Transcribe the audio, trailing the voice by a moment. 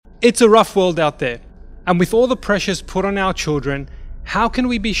It's a rough world out there, and with all the pressures put on our children, how can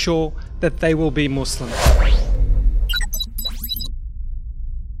we be sure that they will be Muslim?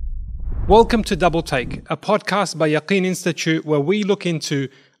 Welcome to Double Take, a podcast by Yaqeen Institute where we look into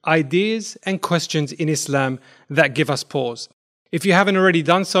ideas and questions in Islam that give us pause. If you haven't already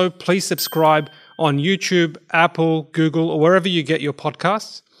done so, please subscribe on YouTube, Apple, Google, or wherever you get your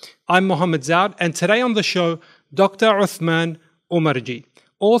podcasts. I'm Mohammed Zaud, and today on the show, Dr. Uthman Umarji,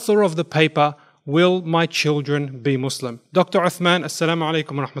 author of the paper, Will My Children Be Muslim? Dr. Uthman, assalamu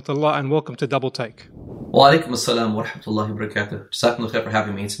alaikum wa rahmatullah, and welcome to Double Take. Wa alaikum assalam wa rahmatullahi wa barakatuh. Jazakumullah khair for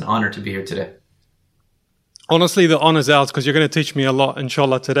having me. It's an honor to be here today. Honestly, the honor's ours because you're going to teach me a lot,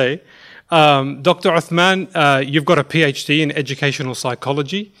 inshallah, today. Dr. Uthman, you've got a PhD in educational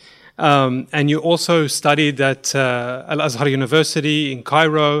psychology, and you also studied at Al-Azhar University in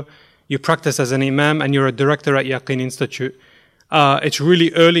Cairo. You practice as an imam, and you're a director at Yaqeen Institute. It's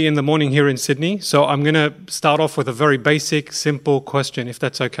really early in the morning here in Sydney, so I'm going to start off with a very basic, simple question, if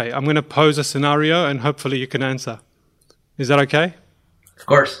that's okay. I'm going to pose a scenario, and hopefully you can answer. Is that okay? Of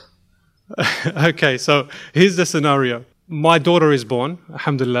course. Okay, so here's the scenario. My daughter is born,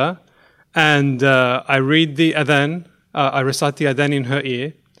 alhamdulillah, and I read the adhan, I recite the adhan in her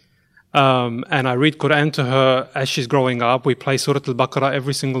ear, and I read Quran to her as she's growing up. We play Surah Al-Baqarah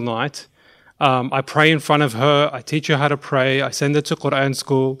every single night. I pray in front of her. I teach her how to pray. I send her to Quran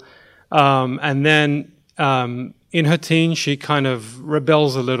school. And then in her teens, she kind of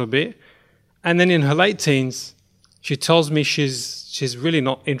rebels a little bit. And then in her late teens, she tells me she's really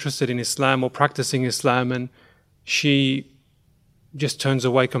not interested in Islam or practicing Islam, and she just turns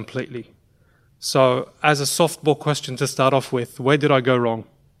away completely. So as a softball question to start off with, where did I go wrong?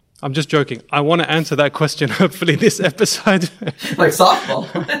 I'm just joking. I want to answer that question, hopefully, this episode. Like softball.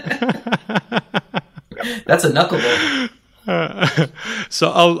 That's a knuckleball.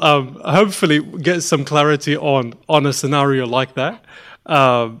 So I'll hopefully get some clarity on a scenario like that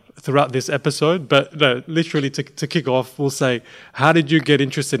throughout this episode. But no, literally to kick off, we'll say, how did you get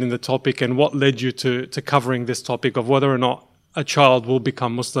interested in the topic and what led you to covering this topic of whether or not a child will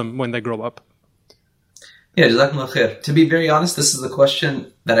become Muslim when they grow up? Yeah, Jazakumullah khair. To be very honest, this is the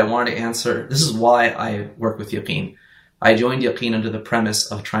question that I wanted to answer. This is why I work with Yaqeen. I joined Yaqeen under the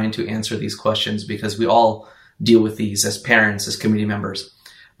premise of trying to answer these questions because we all deal with these as parents, as community members.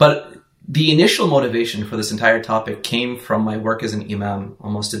 But the initial motivation for this entire topic came from my work as an imam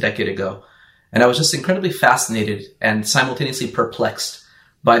almost a decade ago. And I was just incredibly fascinated and simultaneously perplexed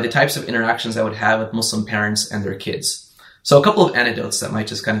by the types of interactions I would have with Muslim parents and their kids. So a couple of anecdotes that might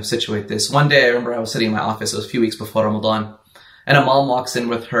just kind of situate this. One day I remember I was sitting in my office, it was a few weeks before Ramadan, and a mom walks in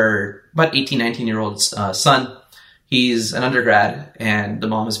with her about 18, 19-year-old son. He's an undergrad, and the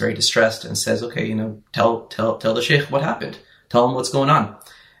mom is very distressed and says, okay, tell the sheikh what happened. Tell him what's going on.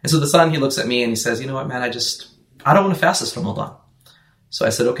 And so the son, he looks at me and he says, you know what, man, I don't want to fast this Ramadan. So I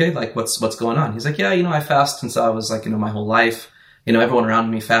said, okay, like what's going on? He's like, yeah, I fast since I was like, my whole life. Everyone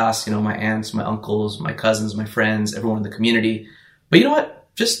around me fasts, my aunts, my uncles, my cousins, my friends, everyone in the community. But you know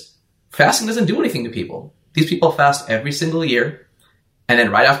what? Just fasting doesn't do anything to people. These people fast every single year. And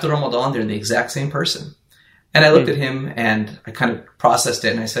then right after Ramadan, they're the exact same person. And I looked at him and I kind of processed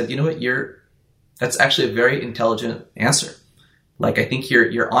it. And I said, you know what? That's actually a very intelligent answer. Like, I think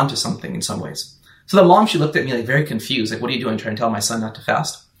you're onto something in some ways. So the mom, she looked at me like very confused. Like, what are you doing? Trying to tell my son not to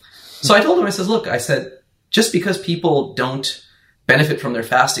fast? So I told him, I said, look, just because people don't benefit from their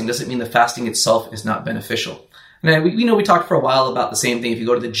fasting doesn't mean the fasting itself is not beneficial. And we talked for a while about the same thing. If you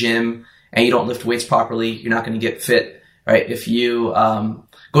go to the gym and you don't lift weights properly, you're not going to get fit, right? If you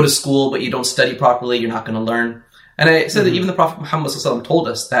go to school but you don't study properly, you're not going to learn. And I said that even the Prophet Muhammad ﷺ told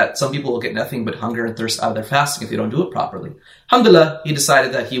us that some people will get nothing but hunger and thirst out of their fasting if they don't do it properly. Alhamdulillah, he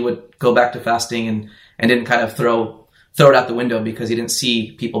decided that he would go back to fasting and didn't kind of throw it out the window because he didn't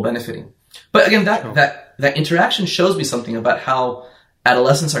see people benefiting. But again, that interaction shows me something about how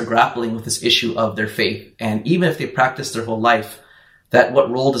adolescents are grappling with this issue of their faith. And even if they practice their whole life, that what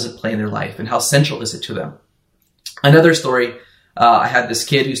role does it play in their life and how central is it to them? Another story, I had this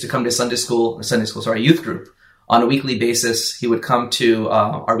kid who used to come to youth group on a weekly basis. He would come to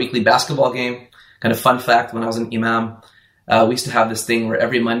our weekly basketball game. Kind of fun fact, when I was an imam, we used to have this thing where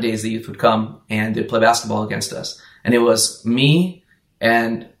every Mondays the youth would come and they'd play basketball against us. And it was me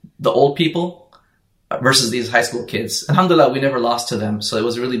and the old people versus these high school kids. Alhamdulillah, we never lost to them. So it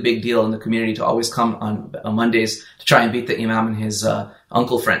was a really big deal in the community to always come on Mondays to try and beat the imam and his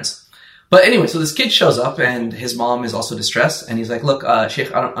uncle friends. But anyway, so this kid shows up and his mom is also distressed. And he's like, look,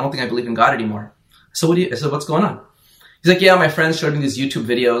 Sheikh, I don't think I believe in God anymore. So I said, what's going on? He's like, yeah, my friends showed me these YouTube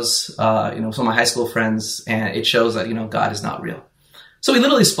videos, some of my high school friends, and it shows that, God is not real. So we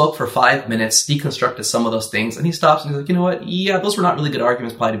literally spoke for 5 minutes, deconstructed some of those things, and he stops and he's like, you know what? Yeah, those were not really good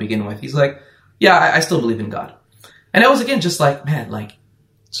arguments probably to begin with. He's like, yeah, I still believe in God. And I was again just like, man, like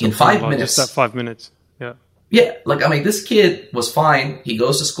in 5 minutes. Just that 5 minutes. Yeah. Yeah. Like, I mean, this kid was fine. He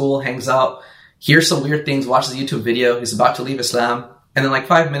goes to school, hangs out, hears some weird things, watches a YouTube video. He's about to leave Islam. And then like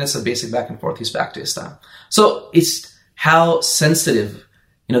 5 minutes of basic back and forth, he's back to Islam. So it's how sensitive,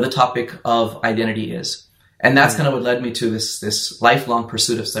 the topic of identity is. And that's kind of what led me to this lifelong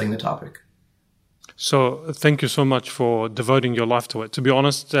pursuit of studying the topic. So thank you so much for devoting your life to it. To be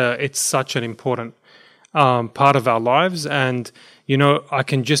honest, it's such an important part of our lives. And, I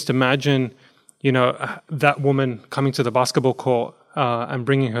can just imagine, that woman coming to the basketball court and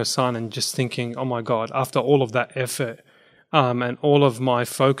bringing her son and just thinking, oh my God, after all of that effort and all of my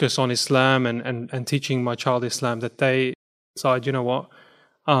focus on Islam and teaching my child Islam, that they decide, you know what,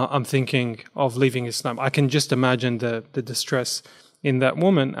 I'm thinking of leaving Islam. I can just imagine the distress in that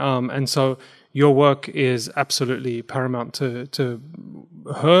woman. And so your work is absolutely paramount to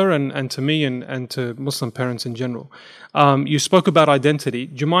her and to me and to Muslim parents in general. You spoke about identity.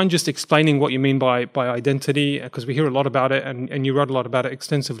 Do you mind just explaining what you mean by identity? Because we hear a lot about it and you wrote a lot about it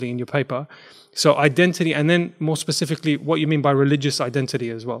extensively in your paper. So identity, and then more specifically, what you mean by religious identity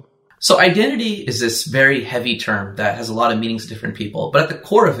as well. So identity is this very heavy term that has a lot of meanings to different people. But at the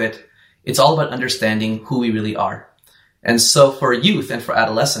core of it, it's all about understanding who we really are. And so for youth and for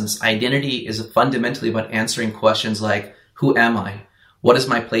adolescents, identity is fundamentally about answering questions like, who am I? What is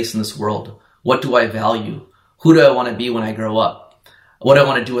my place in this world? What do I value? Who do I want to be when I grow up? What do I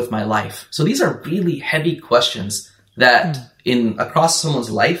want to do with my life? So these are really heavy questions that across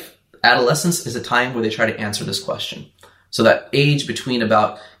someone's life, adolescence is a time where they try to answer this question. So that age between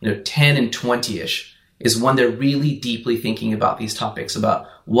about 10 and 20-ish is when they're really deeply thinking about these topics, about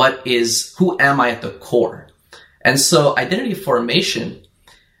who am I at the core? And so identity formation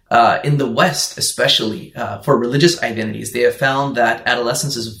in the West, especially for religious identities, they have found that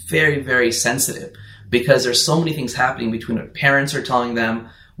adolescence is very, very sensitive because there's so many things happening between what parents are telling them,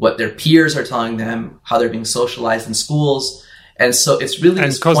 what their peers are telling them, how they're being socialized in schools. And so it's really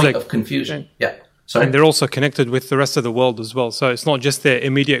this point of confusion. Yeah. Sorry. And they're also connected with the rest of the world as well. So it's not just their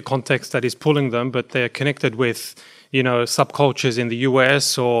immediate context that is pulling them, but they're connected with, subcultures in the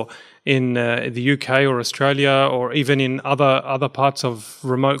US or in the UK or Australia or even in other parts of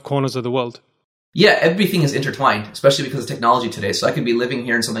remote corners of the world. Yeah, everything is intertwined, especially because of technology today. So I could be living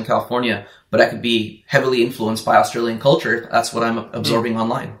here in Southern California, but I could be heavily influenced by Australian culture. That's what I'm absorbing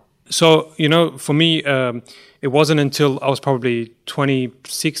online. So, for me, it wasn't until I was probably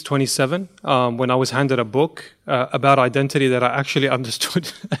 26, 27, when I was handed a book about identity that I actually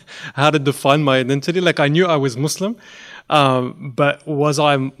understood how to define my identity. Like I knew I was Muslim, but was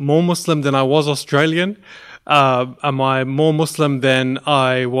I more Muslim than I was Australian? Am I more Muslim than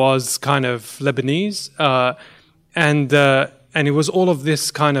I was kind of Lebanese? And it was all of this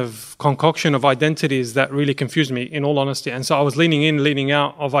kind of concoction of identities that really confused me, in all honesty. And so I was leaning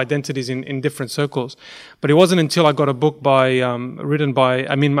out of identities in different circles. But it wasn't until I got a book written by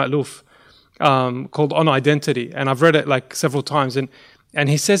Amin Maalouf called On Identity. And I've read it like several times. And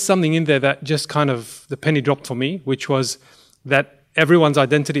he says something in there that just kind of the penny dropped for me, which was that everyone's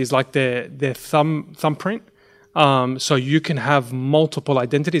identity is like their thumbprint. So you can have multiple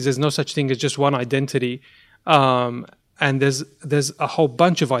identities. There's no such thing as just one identity. And there's a whole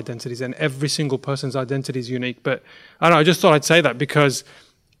bunch of identities, and every single person's identity is unique. But I don't know, I just thought I'd say that because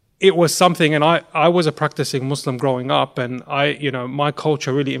it was something, and I was a practicing Muslim growing up, and my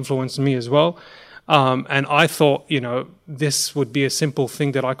culture really influenced me as well. And I thought, this would be a simple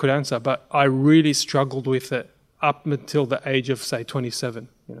thing that I could answer, but I really struggled with it up until the age of, say, 27,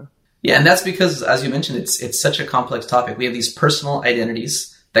 Yeah, and that's because, as you mentioned, it's such a complex topic. We have these personal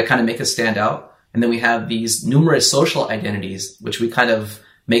identities that kind of make us stand out. And then we have these numerous social identities, which we kind of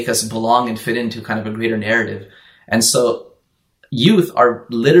make us belong and fit into kind of a greater narrative. And so youth are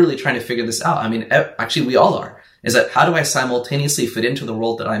literally trying to figure this out. I mean, actually, we all are. Is that how do I simultaneously fit into the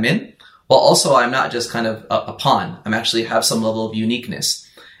world that I'm in? Well, also, I'm not just kind of a pawn. I'm actually have some level of uniqueness.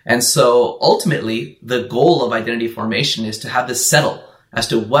 And so ultimately, the goal of identity formation is to have this settle as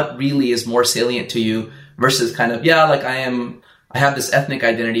to what really is more salient to you versus kind of, I have this ethnic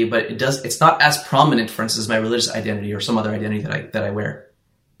identity, but it's not as prominent, for instance, my religious identity or some other identity that I wear.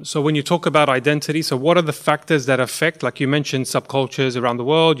 So when you talk about identity, so what are the factors that affect, like you mentioned subcultures around the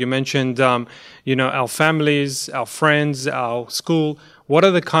world, you mentioned, our families, our friends, our school. What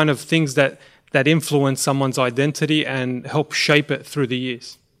are the kind of things that influence someone's identity and help shape it through the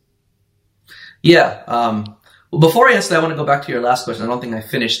years? Yeah. Well, before I answer that, I want to go back to your last question. I don't think I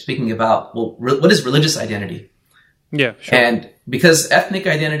finished speaking about, what is religious identity? Yeah, sure. And because ethnic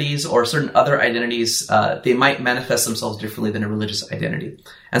identities or certain other identities, they might manifest themselves differently than a religious identity.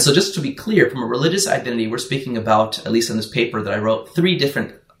 And so just to be clear, from a religious identity, we're speaking about, at least in this paper that I wrote, 3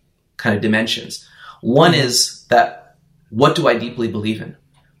 different kind of dimensions. One is that, what do I deeply believe in?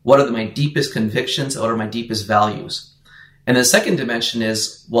 What are my deepest convictions? What are my deepest values? And the second dimension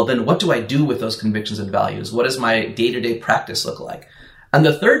is, well, then what do I do with those convictions and values? What does my day-to-day practice look like? And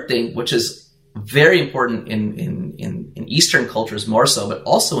the third thing, which is very important in Eastern cultures more so, but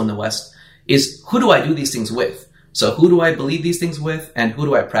also in the West, is who do I do these things with? So who do I believe these things with, and who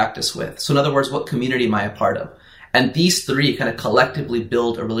do I practice with? So in other words, what community am I a part of? And these 3 kind of collectively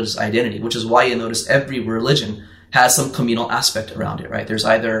build a religious identity, which is why you notice every religion has some communal aspect around it, right? There's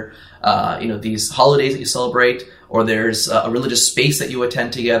either, these holidays that you celebrate, or there's a religious space that you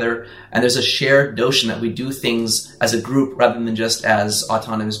attend together, and there's a shared notion that we do things as a group rather than just as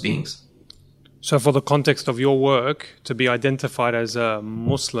autonomous beings. So for the context of your work, to be identified as a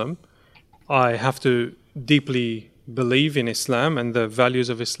Muslim, I have to deeply believe in Islam and the values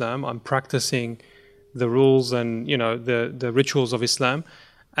of Islam. I'm practicing the rules and, the rituals of Islam.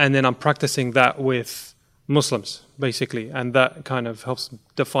 And then I'm practicing that with Muslims, basically. And that kind of helps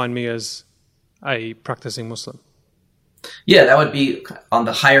define me as a practicing Muslim. Yeah, that would be on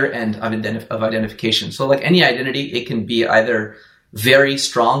the higher end of identification. So like any identity, it can be either very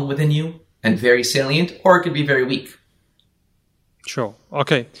strong within you and very salient, or it could be very weak. Sure.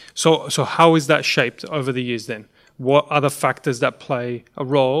 Okay. So how is that shaped over the years then? What are the factors that play a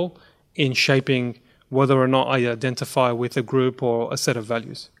role in shaping whether or not I identify with a group or a set of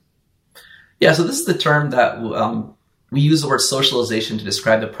values? Yeah, so this is the term that we use the word socialization to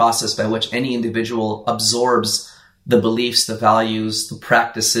describe the process by which any individual absorbs the beliefs, the values, the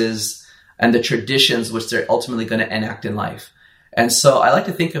practices, and the traditions which they're ultimately going to enact in life. And so I like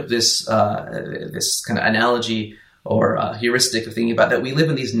to think of this kind of analogy or heuristic of thinking about that we live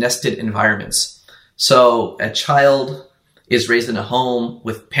in these nested environments. So a child is raised in a home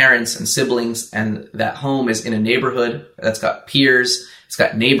with parents and siblings, and that home is in a neighborhood that's got peers, it's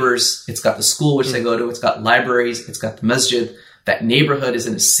got neighbors, it's got the school which they go to, it's got libraries, it's got the masjid. That neighborhood is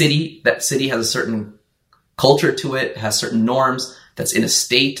in a city. That city has a certain culture to it, has certain norms. That's in a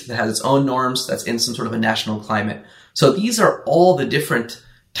state that has its own norms, that's in some sort of a national climate. So these are all the different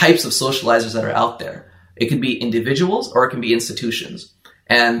types of socializers that are out there. It can be individuals or it can be institutions.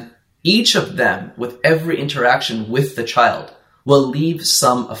 And each of them, with every interaction with the child, will leave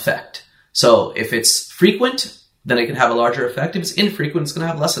some effect. So if it's frequent, then it can have a larger effect. If it's infrequent, it's going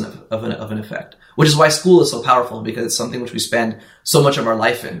to have less of an effect, which is why school is so powerful, because it's something which we spend so much of our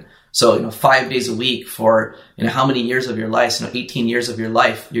life in. So, 5 days a week for, how many years of your life, 18 years of your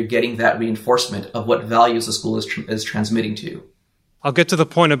life, you're getting that reinforcement of what values the school is transmitting to you. I'll get to the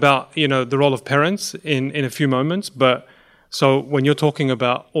point about, the role of parents in a few moments. But so when you're talking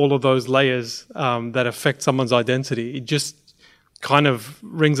about all of those layers that affect someone's identity, it just kind of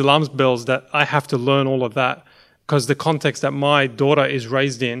rings alarm bells that I have to learn all of that, because the context that my daughter is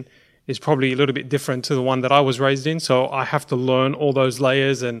raised in is probably a little bit different to the one that I was raised in. So I have to learn all those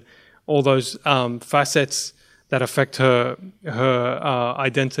layers and all those facets that affect her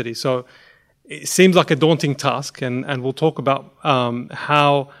identity. So it seems like a daunting task, and we'll talk about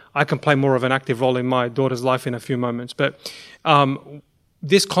how I can play more of an active role in my daughter's life in a few moments. But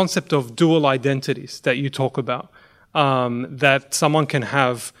this concept of dual identities that you talk about, that someone can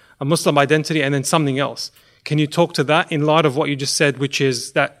have a Muslim identity and then something else. Can you talk to that in light of what you just said, which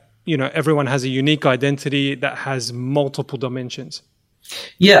is that, everyone has a unique identity that has multiple dimensions?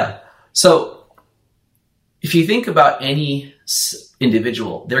 Yeah. So if you think about any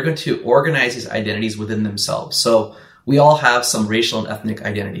individual, they're going to organize these identities within themselves. So we all have some racial and ethnic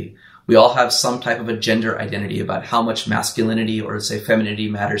identity. We all have some type of a gender identity about how much masculinity or, say, femininity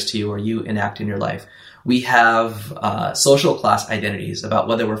matters to you or you enact in your life. We have social class identities about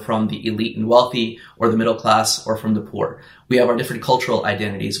whether we're from the elite and wealthy or the middle class or from the poor. We have our different cultural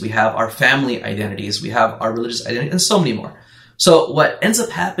identities. We have our family identities. We have our religious identity, and so many more. So what ends up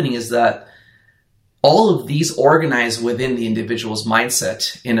happening is that all of these organize within the individual's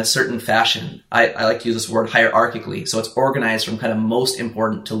mindset in a certain fashion. I like to use this word hierarchically. So it's organized from kind of most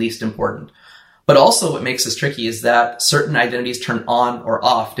important to least important. But also what makes this tricky is that certain identities turn on or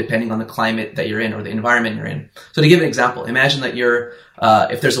off depending on the climate that you're in or the environment you're in. So to give an example, imagine that you're,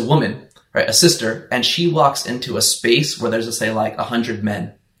 if there's a woman, right, a sister, and she walks into a space where there's, say, like 100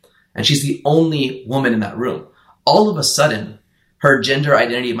 men, and she's the only woman in that room. All of a sudden, her gender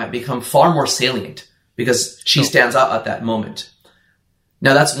identity might become far more salient because she stands out at that moment.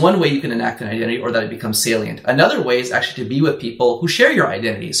 Now, that's one way you can enact an identity, or that it becomes salient. Another way is actually to be with people who share your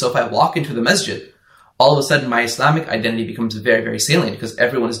identity. So if I walk into the masjid, all of a sudden my Islamic identity becomes very, very salient because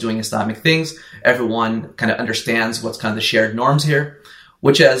everyone is doing Islamic things. Everyone kind of understands what's kind of the shared norms here,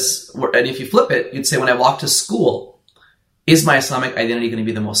 and if you flip it, you'd say when I walk to school, is my Islamic identity going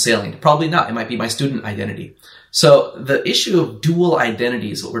to be the most salient? Probably not. It might be my student identity. So the issue of dual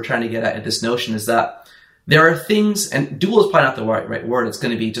identities, what we're trying to get at this notion is that there are things, and dual is probably not the right word. It's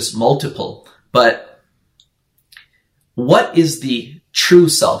going to be just multiple. But what is the true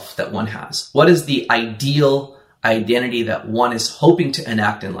self that one has? What is the ideal identity that one is hoping to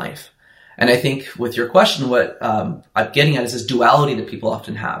enact in life? And I think with your question, what I'm getting at is this duality that people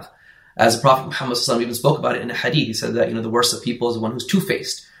often have. As the Prophet Muhammad ﷺ even spoke about it in a hadith, he said that, the worst of people is the one who's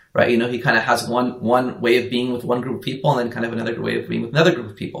two-faced, right? He kind of has one way of being with one group of people and then kind of another way of being with another group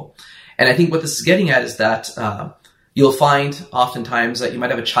of people. And I think what this is getting at is that you'll find oftentimes that you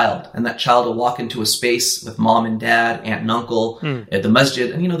might have a child, and that child will walk into a space with mom and dad, aunt and uncle at the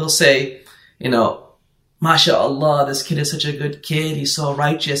masjid, and they'll say, MashaAllah, this kid is such a good kid. He's so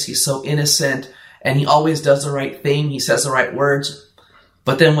righteous. He's so innocent. And he always does the right thing. He says the right words.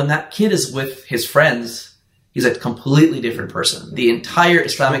 But then when that kid is with his friends, he's a completely different person. The entire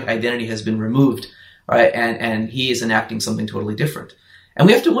Islamic identity has been removed, right? And he is enacting something totally different. And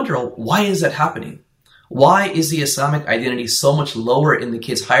we have to wonder, why is that happening? Why is the Islamic identity so much lower in the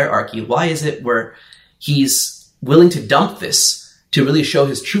kid's hierarchy? Why is it where he's willing to dump this to really show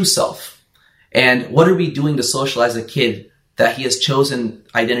his true self? And what are we doing to socialize a kid that he has chosen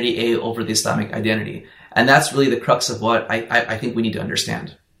identity A over the Islamic identity? And that's really the crux of what I think we need to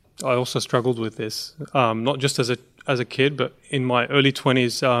understand. I also struggled with this, not just as a kid, but in my early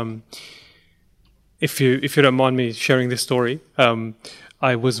 20s. If you don't mind me sharing this story,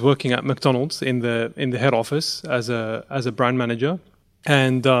 I was working at McDonald's in the head office as a brand manager,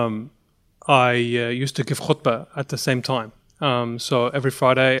 and I used to give khutbah at the same time. So every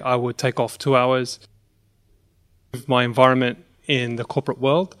Friday I would take off 2 hours of my environment in the corporate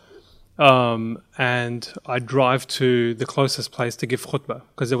world, and I'd drive to the closest place to give khutbah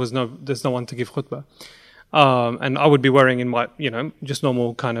because there's no one to give khutbah. And I would be wearing in my, just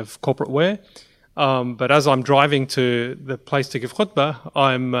normal kind of corporate wear. But as I'm driving to the place to give khutbah,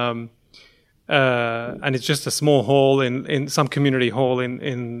 and it's just a small hall in some community hall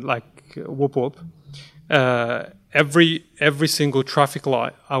in like Whoop Whoop. Every single traffic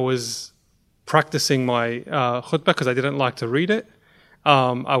light, I was practicing my khutbah because I didn't like to read it.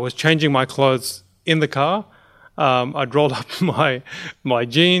 I was changing my clothes in the car. I'd roll up my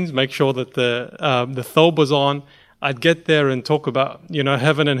jeans, make sure that the thobe was on. I'd get there and talk about,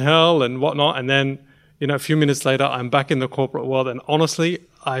 heaven and hell and whatnot. And then, a few minutes later, I'm back in the corporate world. And honestly,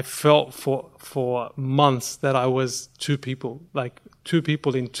 I felt for months that I was two people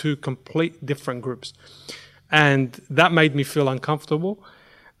in two complete different groups. And that made me feel uncomfortable.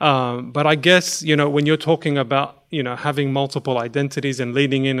 But I guess, when you're talking about, having multiple identities and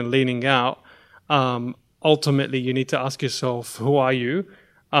leaning in and leaning out, ultimately you need to ask yourself, who are you?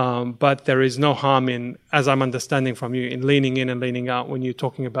 But there is no harm in, as I'm understanding from you, in leaning in and leaning out when you're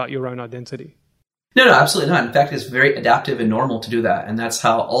talking about your own identity. No, absolutely not. In fact, it's very adaptive and normal to do that. And that's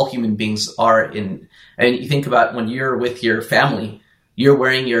how all human beings are and you think about when you're with your family, you're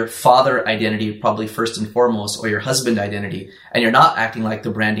wearing your father identity probably first and foremost, or your husband identity, and you're not acting like the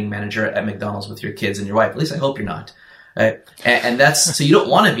branding manager at McDonald's with your kids and your wife. At least I hope you're not. Right? And that's, so you don't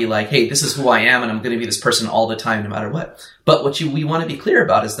want to be like, hey, this is who I am and I'm going to be this person all the time no matter what. But what we want to be clear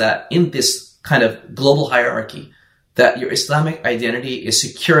about is that in this kind of global hierarchy, that your Islamic identity is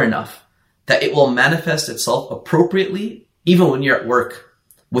secure enough that it will manifest itself appropriately even when you're at work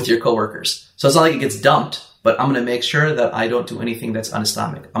with your coworkers. So it's not like it gets dumped, but I'm going to make sure that I don't do anything that's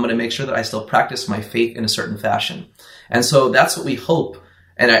un-Islamic. I'm going to make sure that I still practice my faith in a certain fashion. And so that's what we hope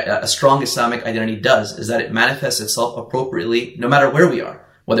and a strong Islamic identity does, is that it manifests itself appropriately no matter where we are,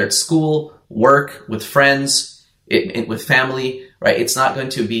 whether it's school, work, with friends, with family, right? It's not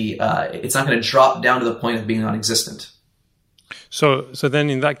going to drop down to the point of being non-existent. So then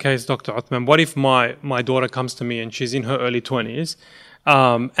in that case, Dr. Uthman, what if my daughter comes to me and she's in her early 20s,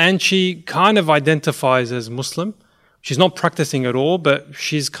 and she kind of identifies as Muslim? She's not practicing at all, but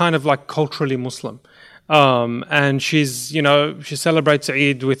she's kind of like culturally Muslim. And she celebrates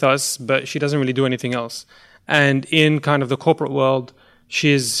Eid with us, but she doesn't really do anything else. And in kind of the corporate world,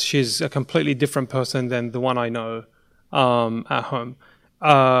 she's a completely different person than the one I know at home.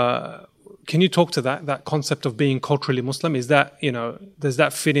 Can you talk to that concept of being culturally Muslim? Is that, does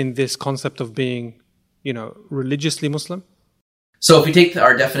that fit in this concept of being, religiously Muslim? So if we take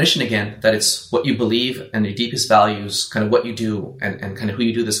our definition again, that it's what you believe and your deepest values, kind of what you do and kind of who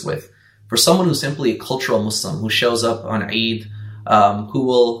you do this with. For someone who's simply a cultural Muslim who shows up on Eid who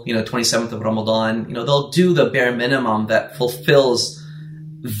will, 27th of Ramadan, they'll do the bare minimum that fulfills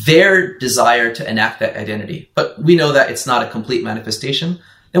their desire to enact that identity. But we know that it's not a complete manifestation.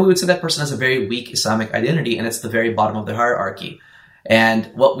 Then we would say that person has a very weak Islamic identity, and it's the very bottom of the hierarchy.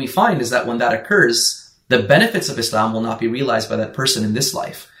 And what we find is that when that occurs, the benefits of Islam will not be realized by that person in this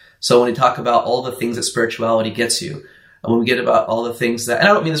life. So when we talk about all the things that spirituality gets you, when we get about all the things that, and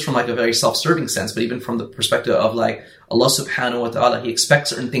I don't mean this from like a very self-serving sense, but even from the perspective of like Allah subhanahu wa ta'ala, He expects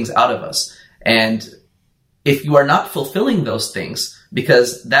certain things out of us. And if you are not fulfilling those things,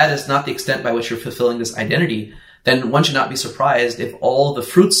 because that is not the extent by which you're fulfilling this identity, then one should not be surprised if all the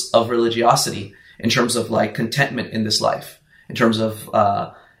fruits of religiosity, in terms of like contentment in this life, in terms of,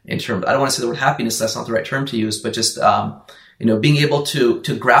 I don't want to say the word happiness, that's not the right term to use, but just, being able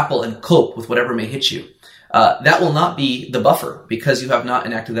to grapple and cope with whatever may hit you. That will not be the buffer because you have not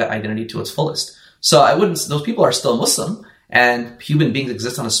enacted that identity to its fullest. So those people are still Muslim, and human beings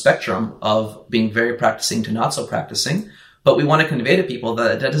exist on a spectrum of being very practicing to not so practicing. But we want to convey to people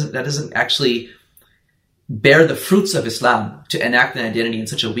that doesn't actually bear the fruits of Islam to enact an identity in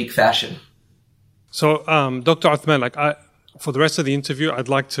such a weak fashion. So, Dr. Uthman, for the rest of the interview, I'd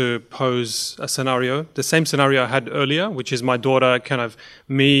like to pose a scenario, the same scenario I had earlier, which is my daughter, kind of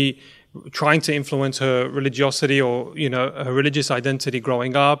me trying to influence her religiosity or, her religious identity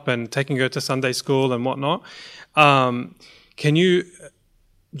growing up and taking her to Sunday school and whatnot. Can you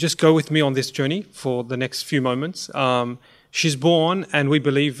just go with me on this journey for the next few moments? She's born, and we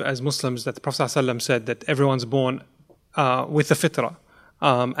believe as Muslims that the Prophet ﷺ said that everyone's born with the fitrah.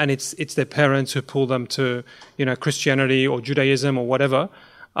 And it's their parents who pull them to, Christianity or Judaism or whatever.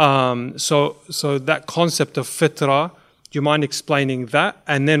 So that concept of fitrah, do you mind explaining that?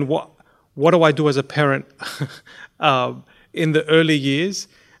 And then what do I do as a parent in the early years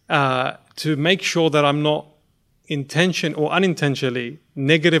to make sure that I'm not intentionally or unintentionally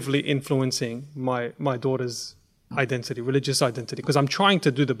negatively influencing my daughter's identity, religious identity, because I'm trying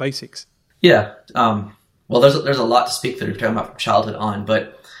to do the basics. Yeah. Well, there's a lot to speak that we're talking about from childhood on,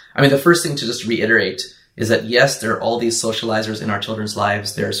 but I mean, the first thing to just reiterate is that yes, there are all these socializers in our children's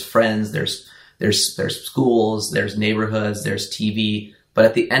lives. There's friends, there's schools, there's neighborhoods, there's TV. But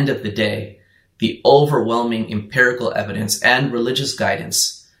at the end of the day, the overwhelming empirical evidence and religious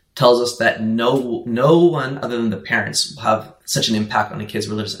guidance tells us that no one other than the parents will have such an impact on a kid's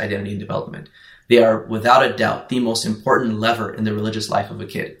religious identity and development. They are without a doubt the most important lever in the religious life of a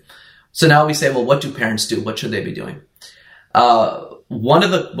kid. So now we say, well, what do parents do? What should they be doing? One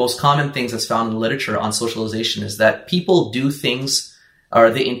of the most common things that's found in the literature on socialization is that people do things, or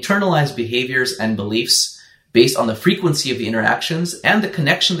they internalize behaviors and beliefs based on the frequency of the interactions and the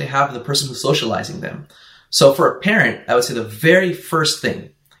connection they have with the person who's socializing them. So for a parent, I would say the very first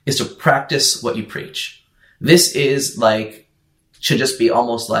thing is to practice what you preach. This is should just be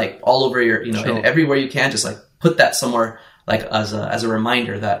almost like all over your, Sure. And everywhere you can, just like put that somewhere as a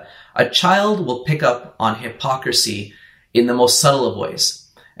reminder that a child will pick up on hypocrisy in the most subtle of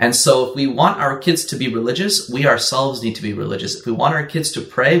ways. And so if we want our kids to be religious, we ourselves need to be religious. If we want our kids to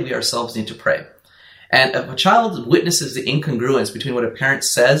pray, we ourselves need to pray. And if a child witnesses the incongruence between what a parent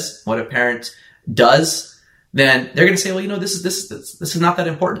says, what a parent does, then they're going to say, well, this is not that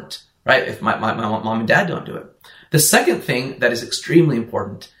important, right? If my mom and dad don't do it. The second thing that is extremely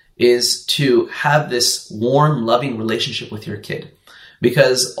important is to have this warm, loving relationship with your kid.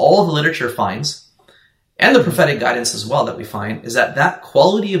 Because all the literature finds, and the prophetic guidance as well that we find, is that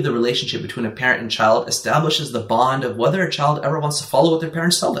quality of the relationship between a parent and child establishes the bond of whether a child ever wants to follow what their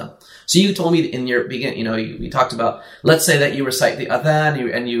parents tell them. So you told me in your beginning, we talked about, let's say that you recite the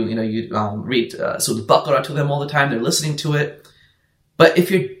adhan and you read Surah Al-Baqarah to them all the time, they're listening to it. But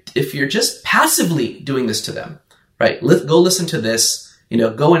if you're just passively doing this to them, right? Go listen to this,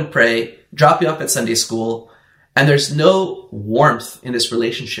 go and pray, drop you off at Sunday school, and there's no warmth in this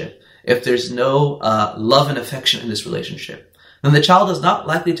relationship, if there's no love and affection in this relationship, then the child is not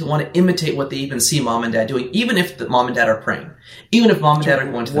likely to want to imitate what they even see mom and dad doing, even if the mom and dad are praying, even if mom and dad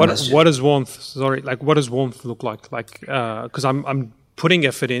are going to the masjid. What does warmth? What does warmth look like? Because I'm putting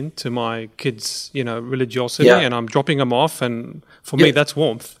effort into my kids, religiosity, and I'm dropping them off, and for me that's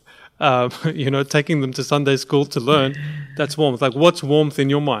warmth. Taking them to Sunday school to learn, that's warmth. What's warmth in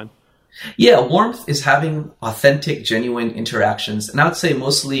your mind? Yeah, warmth is having authentic, genuine interactions. And I would say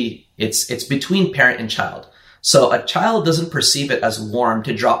mostly it's between parent and child. So a child doesn't perceive it as warm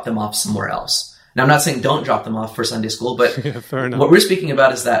to drop them off somewhere else. Now, I'm not saying don't drop them off for Sunday school, but fair enough. What we're speaking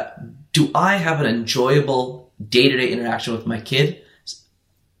about is that, do I have an enjoyable day-to-day interaction with my kid?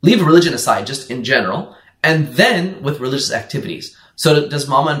 Leave religion aside, just in general, and then with religious activities. So does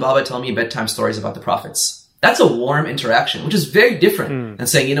mama and baba tell me bedtime stories about the prophets? That's a warm interaction, which is very different than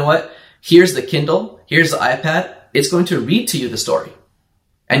saying, you know what, here's the Kindle, here's the iPad, it's going to read to you the story.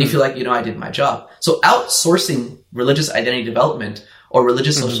 And you feel like, I did my job. So outsourcing religious identity development or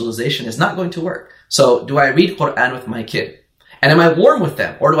religious socialization is not going to work. So do I read Quran with my kid? And am I warm with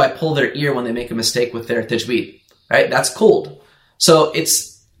them? Or do I pull their ear when they make a mistake with their tajweed? Right? That's cold. So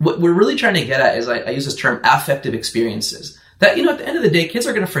what we're really trying to get at is, I use this term, affective experiences. That, at the end of the day, kids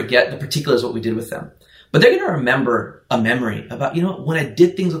are going to forget the particulars of what we did with them. But they're going to remember a memory about, when I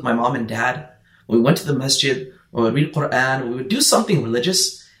did things with my mom and dad, when we went to the masjid, when we would read Quran, when we would do something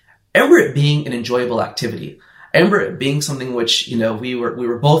religious, I remember it being an enjoyable activity. I remember it being something which, we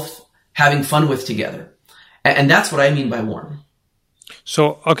were both having fun with together. And that's what I mean by warm.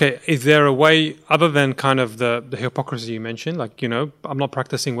 So, okay, is there a way, other than kind of the hypocrisy you mentioned, like, I'm not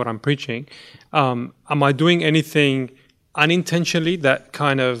practicing what I'm preaching, am I doing anything unintentionally that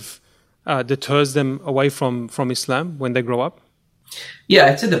kind of deters them away from Islam when they grow up? Yeah,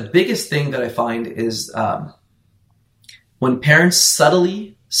 I'd say the biggest thing that I find is when parents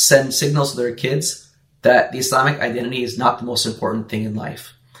subtly send signals to their kids that the Islamic identity is not the most important thing in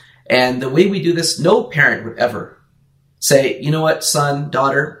life. And the way we do this, no parent would ever say, you know what, son,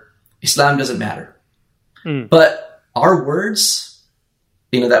 daughter, Islam doesn't matter. But our words,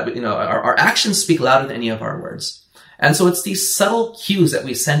 our actions speak louder than any of our words. And so it's these subtle cues that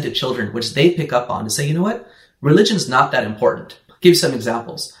we send to children, which they pick up on to say, you know what, religion's not that important. I'll give you some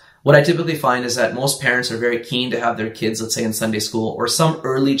examples. What I typically find is that most parents are very keen to have their kids, let's say in Sunday school or some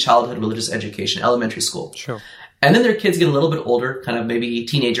early childhood religious education, elementary school. Sure. And then their kids get a little bit older, kind of maybe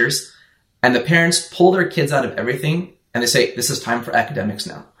teenagers, and the parents pull their kids out of everything and they say, this is time for academics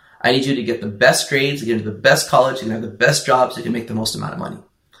now. I need you to get the best grades, to get into the best college, you can have the best jobs, you can make the most amount of money.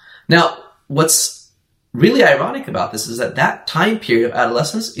 Now, what's really ironic about this is that time period of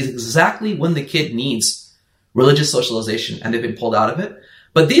adolescence is exactly when the kid needs religious socialization, and they've been pulled out of it.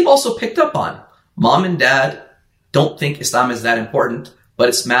 But they've also picked up on mom and dad don't think Islam is that important, but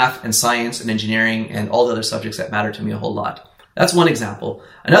it's math and science and engineering and all the other subjects that matter to me a whole lot. That's one example.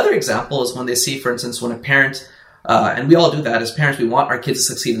 Another example is when they see, for instance, when a parent, and we all do that as parents, we want our kids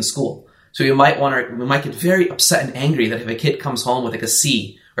to succeed in school. So we might get very upset and angry that if a kid comes home with like a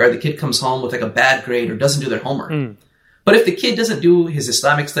C, or the kid comes home with like a bad grade or doesn't do their homework. But if the kid doesn't do his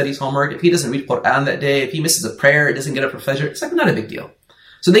Islamic studies homework, if he doesn't read Quran that day, if he misses a prayer, it doesn't get up for Fajr, it's like not a big deal.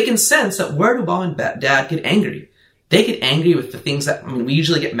 So they can sense that where do mom and dad get angry? They get angry with the things that, we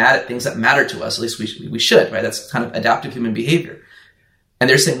usually get mad at things that matter to us. At least we should, right? That's kind of adaptive human behavior. And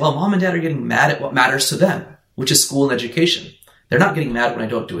they're saying, well, mom and dad are getting mad at what matters to them, which is school and education. They're not getting mad when I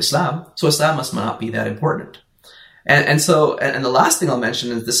don't do Islam. So Islam must not be that important. And the last thing I'll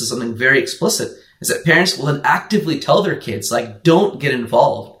mention is, this is something very explicit, is that parents will then actively tell their kids, like, don't get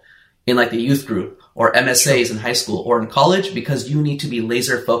involved in like the youth group or MSAs in high school or in college, because you need to be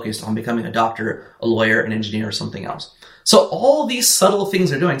laser focused on becoming a doctor, a lawyer, an engineer, or something else. So all these subtle things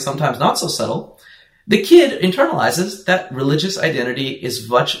they're doing, sometimes not so subtle, the kid internalizes that religious identity is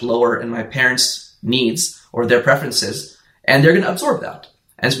much lower in my parents' needs or their preferences, and they're going to absorb that.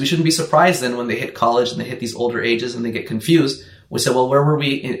 And so we shouldn't be surprised then when they hit college and they hit these older ages and they get confused. We say, well, where were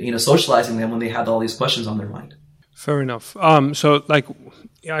we, socializing them when they had all these questions on their mind? Fair enough. So like,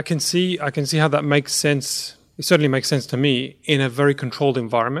 I can see how that makes sense. It certainly makes sense to me in a very controlled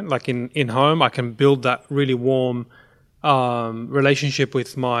environment. Like in home, I can build that really warm relationship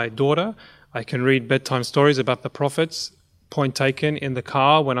with my daughter. I can read bedtime stories about the prophets, point taken. In the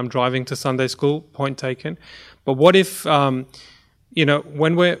car when I'm driving to Sunday school, point taken. But what if, when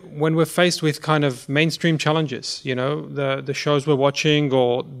we're faced with kind of mainstream challenges, the shows we're watching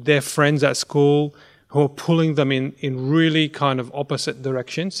or their friends at school who are pulling them in really kind of opposite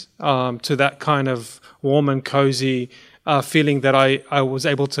directions to that kind of warm and cozy feeling that I was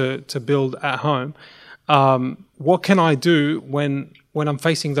able to build at home. What can I do when I'm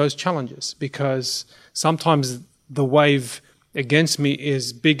facing those challenges? Because sometimes the wave against me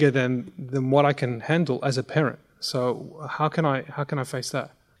is bigger than what I can handle as a parent. So how can I face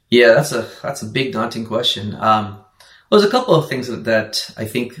that? Yeah, that's a big daunting question. There's a couple of things that I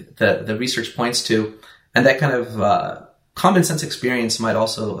think that the research points to, and that kind of common sense experience might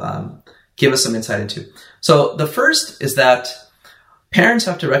also give us some insight into. So the first is that parents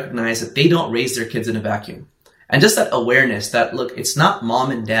have to recognize that they don't raise their kids in a vacuum. And just that awareness that, look, it's not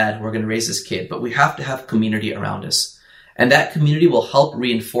mom and dad who are going to raise this kid, but we have to have community around us. And that community will help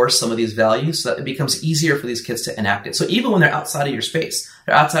reinforce some of these values so that it becomes easier for these kids to enact it. So even when they're outside of your space,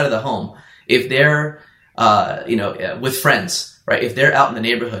 they're outside of the home, if they're, with friends, right? If they're out in the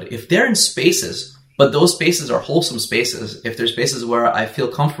neighborhood, if they're in spaces, But those spaces are wholesome spaces. If there's spaces where I feel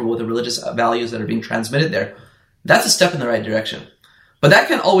comfortable with the religious values that are being transmitted there, that's a step in the right direction. But that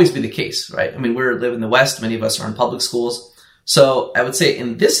can't always be the case, right? I mean, we live in the West. Many of us are in public schools. So I would say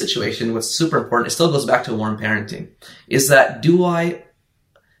in this situation, what's super important, it still goes back to warm parenting, is that do I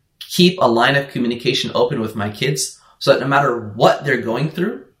keep a line of communication open with my kids so that no matter what they're going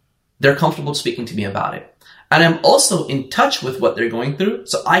through, they're comfortable speaking to me about it. And I'm also in touch with what they're going through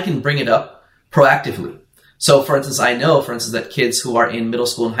so I can bring it up proactively. So for instance, I know, that kids who are in middle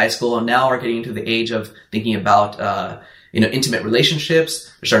school and high school and now are getting into the age of thinking about, intimate relationships.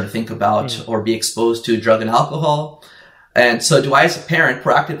 They're starting to think about or be exposed to drug and alcohol. And so do I, as a parent,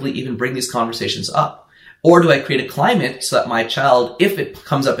 proactively even bring these conversations up? Or do I create a climate so that my child, if it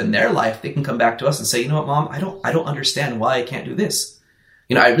comes up in their life, they can come back to us and say, you know what, Mom, I don't understand why I can't do this.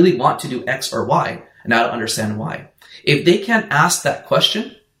 I really want to do X or Y, and I don't understand why. If they can't ask that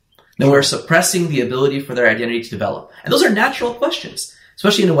question, then we're suppressing the ability for their identity to develop. And those are natural questions,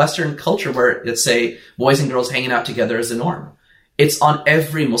 especially in a Western culture where, let's say, boys and girls hanging out together is the norm. It's on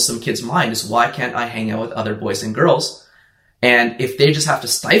every Muslim kid's mind is, why can't I hang out with other boys and girls? And if they just have to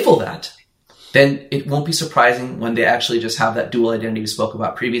stifle that, then it won't be surprising when they actually just have that dual identity we spoke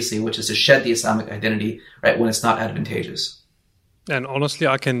about previously, which is to shed the Islamic identity, right, when it's not advantageous. And honestly,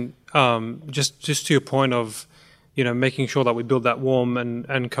 I can, just to your point of, making sure that we build that warm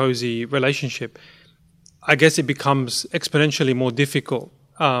and cozy relationship, I guess it becomes exponentially more difficult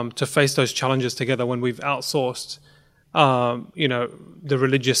to face those challenges together when we've outsourced, the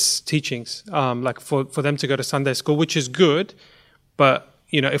religious teachings, like for them to go to Sunday school, which is good, but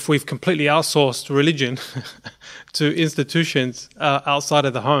if we've completely outsourced religion to institutions outside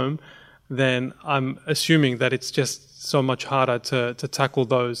of the home, then I'm assuming that it's just so much harder to tackle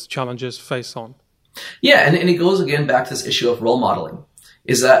those challenges face on. Yeah, and it goes again back to this issue of role modeling,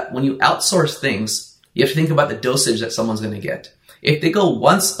 is that when you outsource things, you have to think about the dosage that someone's going to get. If they go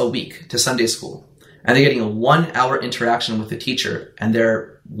once a week to Sunday school and they're getting a 1 hour interaction with the teacher and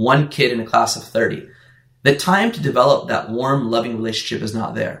they're one kid in a class of 30, the time to develop that warm, loving relationship is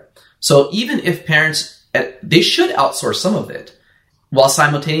not there. So even if parents, they should outsource some of it while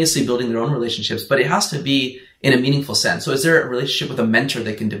simultaneously building their own relationships, but it has to be in a meaningful sense. So is there a relationship with a mentor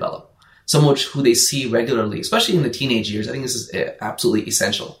they can develop? Someone who they see regularly, especially in the teenage years. I think this is absolutely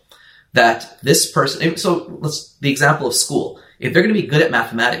essential. That this person, so the example of school. If they're going to be good at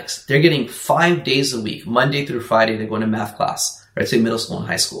mathematics, they're getting 5 days a week, Monday through Friday, they're going to math class, right? Say middle school and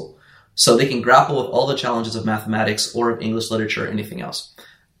high school. So they can grapple with all the challenges of mathematics or of English literature or anything else.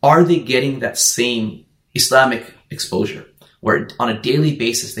 Are they getting that same Islamic exposure where on a daily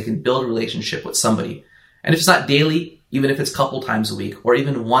basis they can build a relationship with somebody? And if it's not daily, even if it's a couple times a week or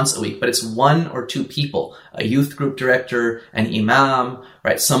even once a week, but it's 1 or 2 people, a youth group director, an imam,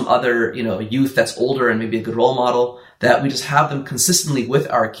 right? Some other, youth that's older and maybe a good role model, that we just have them consistently with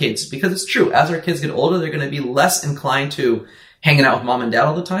our kids. Because it's true, as our kids get older, they're going to be less inclined to hanging out with mom and dad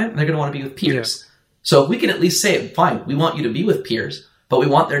all the time. And they're going to want to be with peers. Yeah. So if we can at least say, fine, we want you to be with peers, but we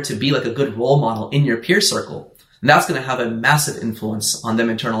want there to be like a good role model in your peer circle. And that's going to have a massive influence on them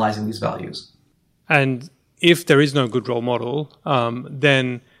internalizing these values. And if there is no good role model,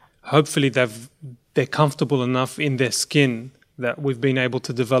 then hopefully they're comfortable enough in their skin that we've been able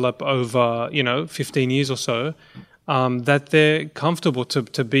to develop over 15 years or so, that they're comfortable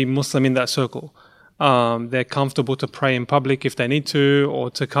to be Muslim in that circle. They're comfortable to pray in public if they need to,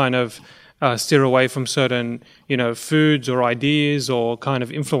 or to kind of steer away from certain foods or ideas or kind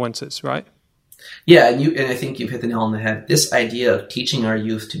of influences, right? Yeah, and I think you've hit the nail on the head. This idea of teaching our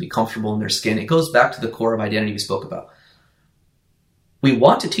youth to be comfortable in their skin, it goes back to the core of identity we spoke about. We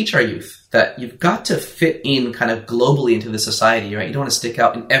want to teach our youth that you've got to fit in kind of globally into the society, right? You don't want to stick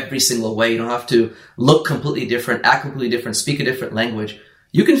out in every single way. You don't have to look completely different, act completely different, speak a different language.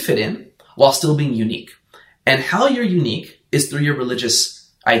 You can fit in while still being unique. And how you're unique is through your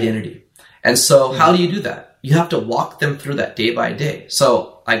religious identity. And so how do you do that? You have to walk them through that day by day.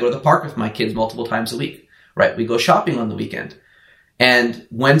 So I go to the park with my kids multiple times a week, right? We go shopping on the weekend. And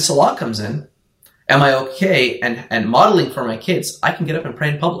when Salah comes in, am I okay? And modeling for my kids, I can get up and pray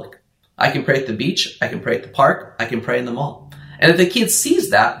in public. I can pray at the beach. I can pray at the park. I can pray in the mall. And if the kid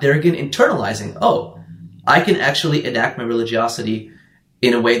sees that, they're again internalizing, oh, I can actually enact my religiosity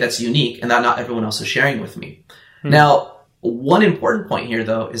in a way that's unique and that not everyone else is sharing with me. Now, one important point here,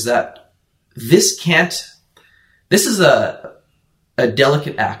 though, is that this is a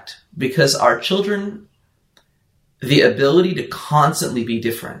delicate act, because our children, the ability to constantly be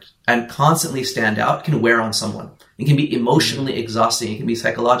different and constantly stand out can wear on someone. It can be emotionally exhausting. It can be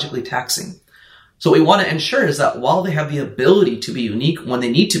psychologically taxing. So what we want to ensure is that while they have the ability to be unique when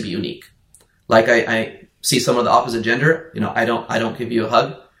they need to be unique, Like I see someone of the opposite gender, I don't give you a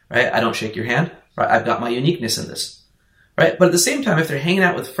hug, right? I don't shake your hand, right? I've got my uniqueness in this, right? But at the same time, if they're hanging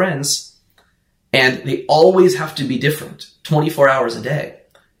out with friends and they always have to be different 24 hours a day,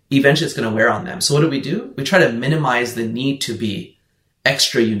 eventually it's going to wear on them. So what do? We try to minimize the need to be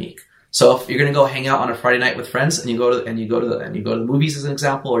extra unique. So if you're going to go hang out on a Friday night with friends and you go to the movies as an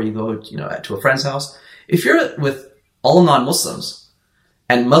example, or you go, to a friend's house, if you're with all non-Muslims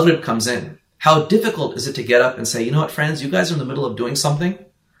and Maghrib comes in, how difficult is it to get up and say, you know what, friends, you guys are in the middle of doing something.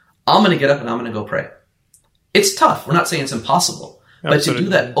 I'm going to get up and I'm going to go pray. It's tough. We're not saying it's impossible, but Absolutely. to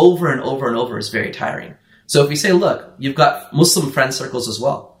do that over and over and over is very tiring. So if we say, look, you've got Muslim friend circles as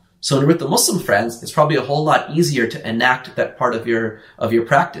well. So when you're with the Muslim friends, it's probably a whole lot easier to enact that part of your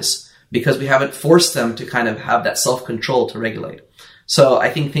practice, because we haven't forced them to kind of have that self-control to regulate. So I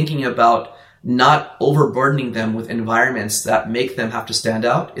think thinking about not overburdening them with environments that make them have to stand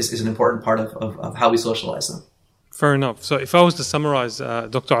out is an important part of how we socialize them. Fair enough. So if I was to summarize,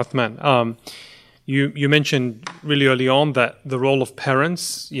 Dr. Uthman, you mentioned really early on that the role of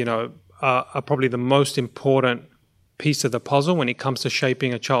parents, are probably the most important piece of the puzzle when it comes to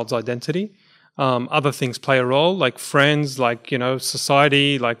shaping a child's identity. Other things play a role, like friends, like,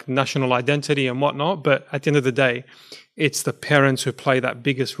 society, like national identity and whatnot. But at the end of the day, it's the parents who play that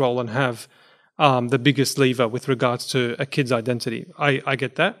biggest role and have the biggest lever with regards to a kid's identity. I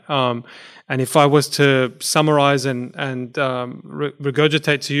get that. And if I was to summarize and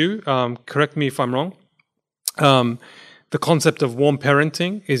regurgitate to you, correct me if I'm wrong, the concept of warm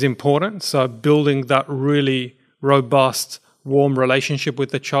parenting is important. So building that really robust, warm relationship with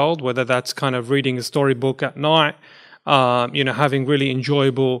the child, whether that's kind of reading a storybook at night, having really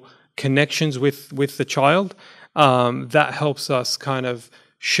enjoyable connections with the child, that helps us kind of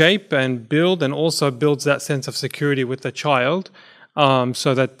shape and build, and also builds that sense of security with the child,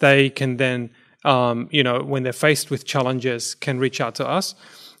 so that they can then, when they're faced with challenges, can reach out to us.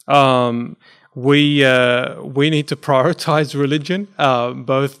 We need to prioritize religion,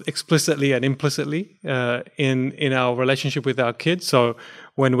 both explicitly and implicitly, in our relationship with our kids. So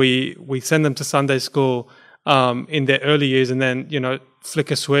when we send them to Sunday school in their early years, and then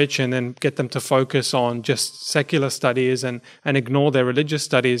flick a switch and then get them to focus on just secular studies and ignore their religious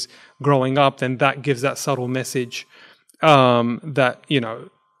studies growing up, then that gives that subtle message that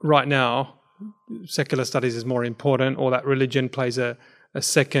right now secular studies is more important, or that religion plays a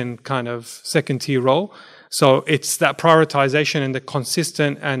second tier role. So it's that prioritization and the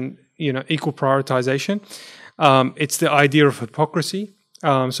consistent and equal prioritization. It's the idea of hypocrisy.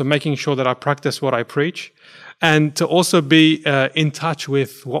 So making sure that I practice what I preach, and to also be in touch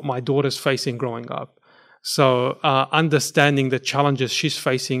with what my daughter's facing growing up. So understanding the challenges she's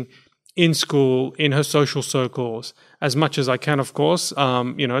facing in school, in her social circles, as much as I can, of course.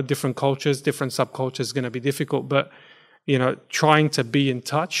 Different cultures, different subcultures is going to be difficult, but trying to be in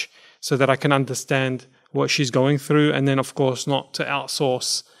touch so that I can understand what she's going through, and then, of course, not to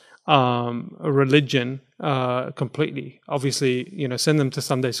outsource religion completely. Obviously, send them to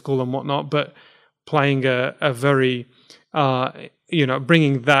Sunday school and whatnot, but playing a very,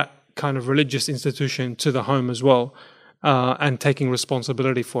 bringing that kind of religious institution to the home as well, and taking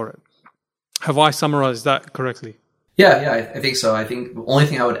responsibility for it. Have I summarized that correctly? Yeah, I think so. I think the only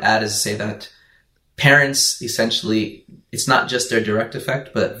thing I would add is to say that parents, essentially, it's not just their direct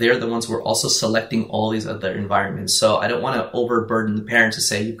effect, but they're the ones who are also selecting all these other environments. So I don't want to overburden the parents to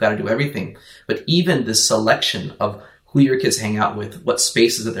say you've got to do everything. But even the selection of who your kids hang out with, what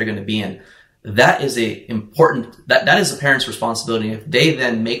spaces that they're going to be in, that is that is a parent's responsibility. If they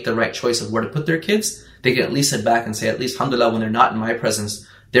then make the right choice of where to put their kids, they can at least sit back and say, at least, alhamdulillah, when they're not in my presence,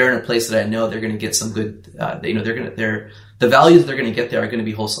 they're in a place that I know they're going to get some good, the values they're going to get there are going to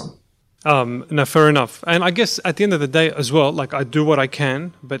be wholesome. No, fair enough. And I guess at the end of the day as well, like, I do what I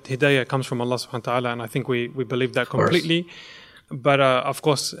can, but hidayah comes from Allah subhanahu wa ta'ala, and I think we believe that completely. But of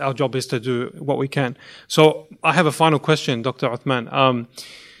course, our job is to do what we can. So I have a final question, Dr. Uthman.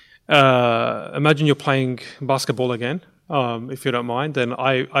 Imagine you're playing basketball again, if you don't mind, and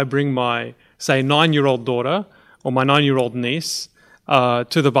I bring my, say, 9-year-old daughter or my 9-year-old niece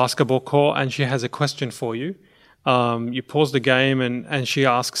to the basketball court, and she has a question for you. You pause the game and she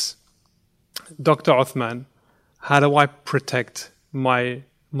asks, Dr. Uthman, how do I protect my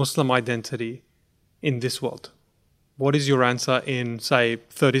Muslim identity in this world? What is your answer in, say,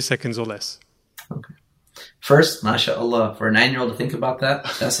 30 seconds or less? Okay. First, mashallah, for a 9-year-old to think about that,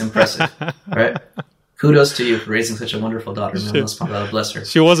 that's impressive, right? Kudos to you for raising such a wonderful daughter. May Allah subhanahu wa ta'ala bless her.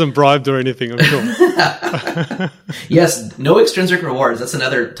 She wasn't bribed or anything, I'm sure. Yes, no extrinsic rewards. That's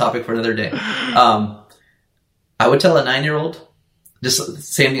another topic for another day. I would tell a 9-year-old, Just the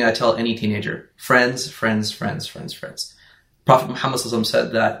same thing I tell any teenager. Friends, friends, friends, friends, friends. Prophet Muhammad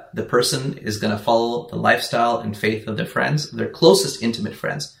said that the person is going to follow the lifestyle and faith of their friends, their closest intimate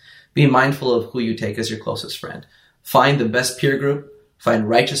friends. Be mindful of who you take as your closest friend. Find the best peer group, find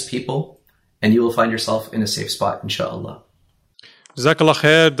righteous people, and you will find yourself in a safe spot, inshallah. Jazakallah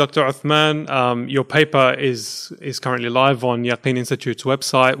khair, Dr. Uthman. Your paper is currently live on Yaqeen Institute's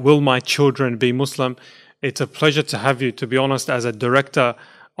website. Will my children be Muslim? It's a pleasure to have you, to be honest, as a director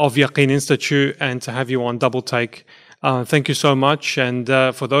of Yaqeen Institute and to have you on Double Take. Thank you so much. And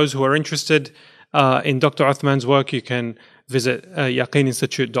for those who are interested in Dr. Uthman's work, you can visit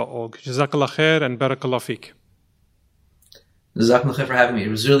yaqeeninstitute.org. Jazakallah khair and barakallah feek. Jazakallah khair for having me. It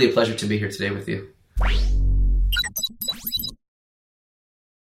was really a pleasure to be here today with you.